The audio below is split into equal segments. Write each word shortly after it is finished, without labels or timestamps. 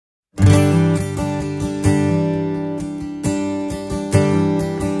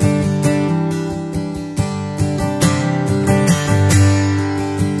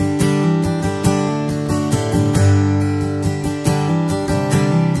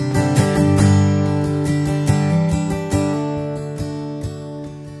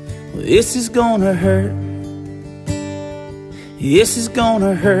This is gonna hurt. This is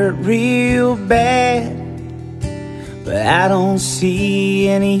gonna hurt real bad, but I don't see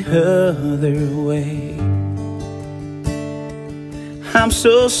any other way. I'm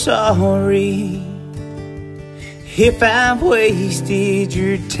so sorry if I've wasted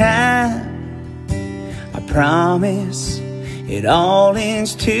your time. I promise it all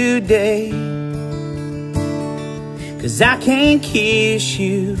ends today. 'Cause I can't kiss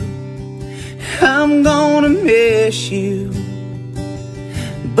you, I'm gonna miss you,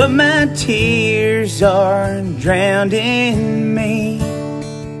 but my tears are drowned in me.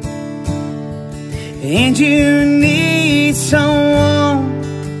 And you need someone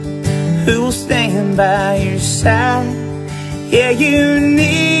who will stand by your side. Yeah, you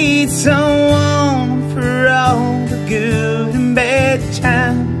need someone for all the good and bad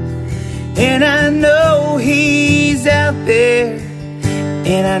times. And I know he's out there,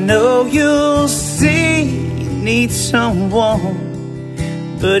 and I know you'll see you need someone,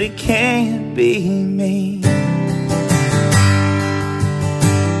 but it can't be me.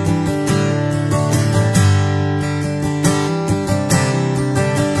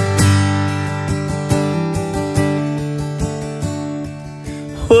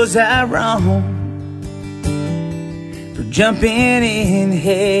 Was I wrong for jumping in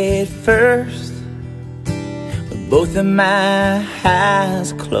head first, with both of my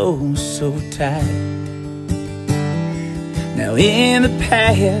eyes closed so tight? Now in the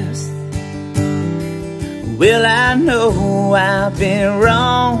past, well, I know I've been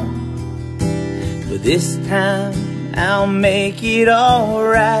wrong, but this time I'll make it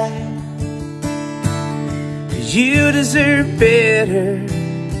alright. 'Cause you deserve better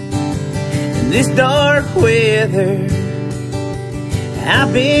than this dark weather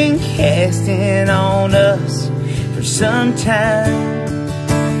I've been casting on us for some time.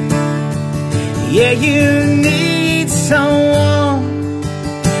 Yeah, you need someone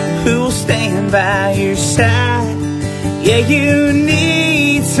who'll stand by your side. Yeah, you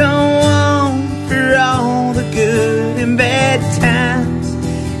need someone for all the good and bad times.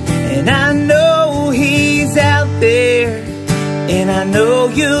 And I know he's out there, and I know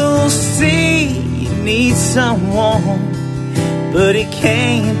you'll see you need someone, but it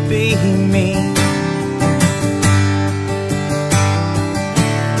can't be me.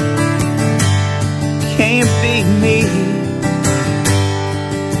 Can't be me.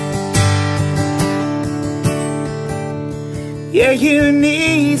 Yeah, you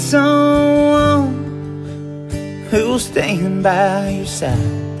need someone who'll stand by your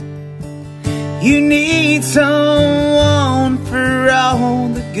side. You need someone for all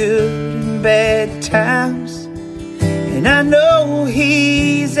the good and bad times. And I know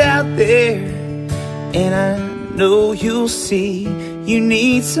he's out there, and I know you'll see you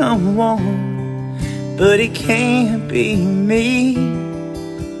need someone, but it can't be me.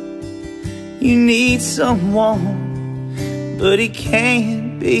 You need someone, but it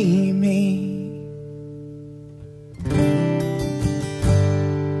can't be me.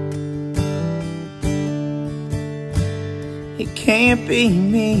 It can't be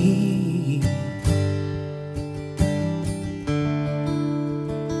me.